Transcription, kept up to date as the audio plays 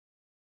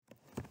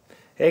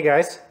Hey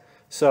guys,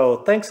 so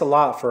thanks a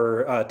lot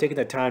for taking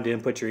the time to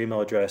input your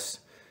email address.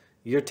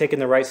 You're taking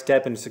the right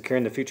step in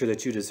securing the future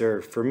that you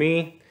deserve. For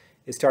me,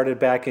 it started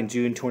back in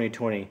June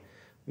 2020.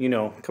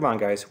 Come on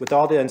guys, with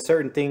all the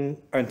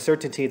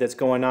uncertainty that's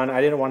going on,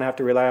 I didn't want to have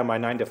to rely on my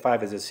 9 to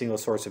 5 as a single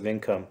source of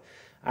income.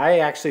 I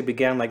actually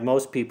began, like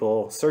most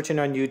people, searching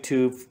on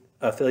YouTube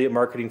affiliate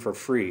marketing for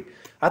free.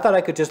 I thought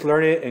I could just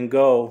learn it and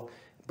go,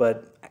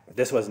 but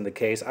this wasn't the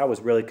case. I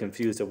was really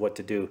confused of what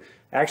to do.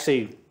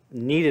 Actually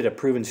needed a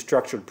proven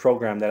structured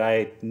program that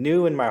I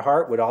knew in my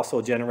heart would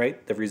also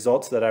generate the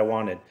results that I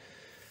wanted.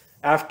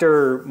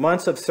 After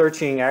months of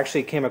searching, I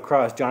actually came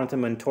across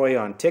Jonathan Montoya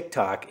on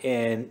TikTok,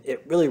 and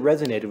it really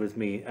resonated with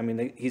me. I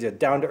mean, he's a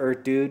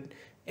down-to-earth dude,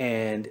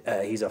 and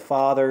he's a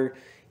father.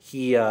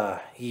 He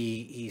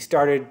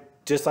started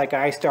just like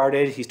I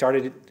started. He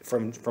started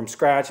from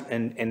scratch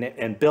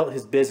and built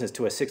his business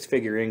to a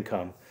six-figure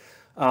income.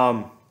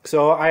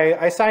 So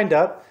I signed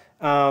up.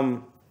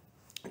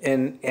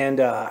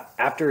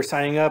 After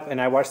signing up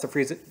and I watched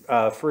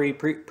the free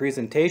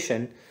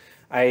presentation,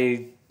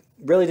 I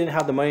really didn't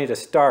have the money to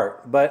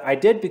start, but I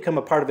did become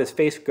a part of his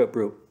Facebook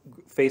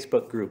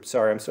group.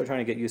 Sorry, I'm still trying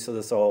to get used to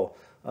this whole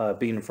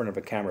being in front of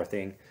a camera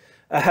thing.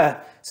 I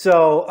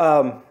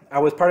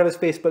was part of his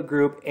Facebook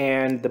group,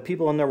 and the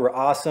people in there were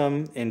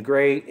awesome and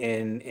great,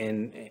 and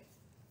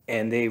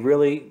they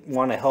really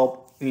want to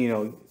help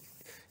you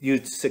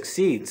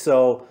succeed.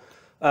 So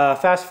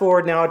fast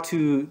forward now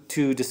to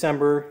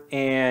December,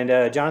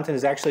 and Jonathan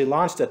has actually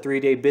launched a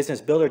 3-day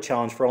business builder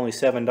challenge for only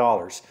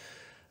 $7.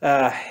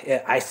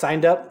 I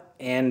signed up,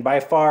 and by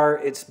far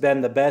it's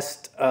been the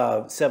best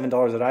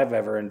 $7 that I've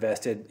ever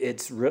invested.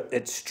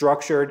 It's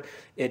structured.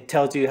 It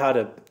tells you how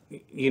to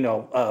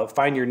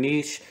find your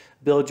niche,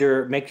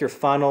 make your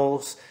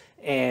funnels,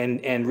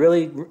 and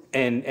really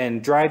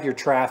drive your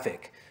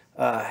traffic.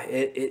 I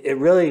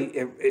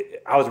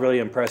was really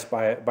impressed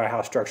by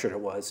how structured it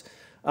was.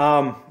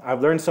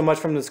 I've learned so much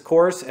from this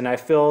course, and I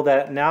feel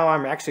that now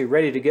I'm actually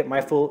ready to get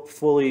my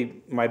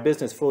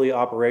business fully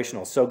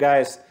operational. So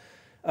guys,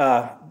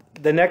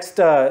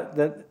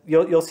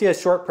 you'll see a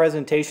short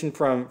presentation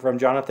from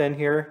Jonathan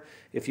here.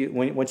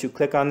 Once you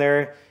click on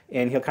there,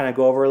 and he'll kind of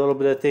go over a little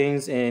bit of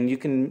things, and you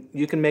can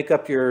make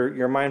up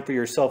your mind for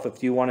yourself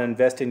if you want to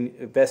invest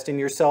in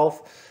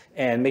yourself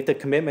and make the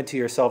commitment to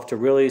yourself to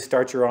really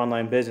start your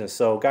online business.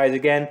 So guys,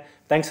 again,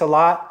 thanks a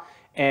lot,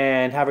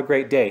 and have a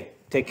great day.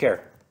 Take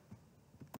care.